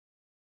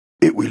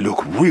It will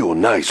look real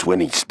nice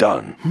when it's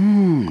done.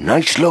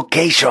 Nice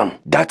location.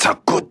 That's a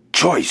good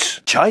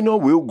choice. China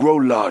will grow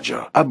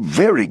larger. A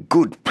very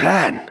good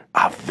plan.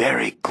 A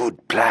very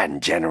good plan,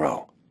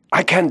 General.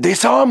 I can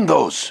disarm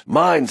those.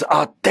 Mines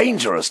are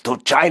dangerous to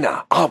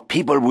China. Our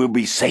people will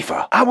be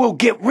safer. I will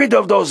get rid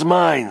of those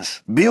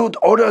mines. Build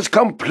orders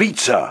complete,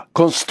 sir.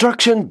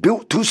 Construction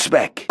built to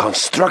spec.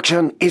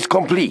 Construction is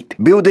complete.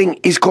 Building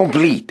is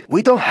complete.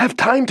 We don't have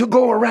time to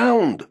go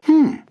around.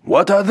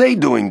 What are they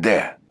doing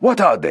there? What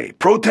are they,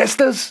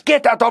 protesters?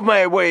 Get out of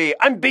my way,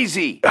 I'm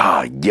busy.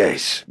 Ah,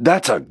 yes,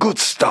 that's a good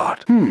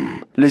start.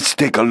 Let's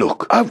take a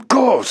look. Of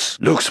course,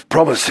 looks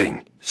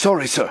promising.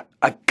 Sorry, sir,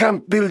 I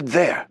can't build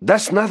there.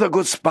 That's not a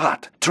good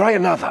spot. Try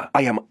another.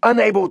 I am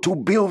unable to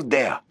build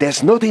there.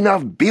 There's not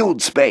enough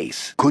build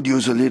space. Could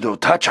use a little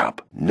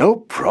touch-up. No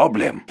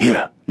problem.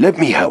 Here, let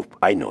me help.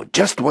 I know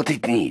just what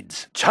it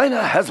needs.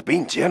 China has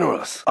been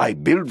generous. I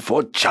build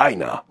for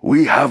China.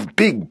 We have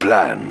big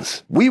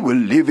plans. We will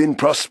live in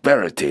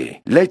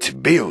prosperity. Let's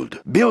build.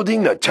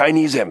 Building a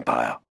Chinese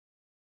empire.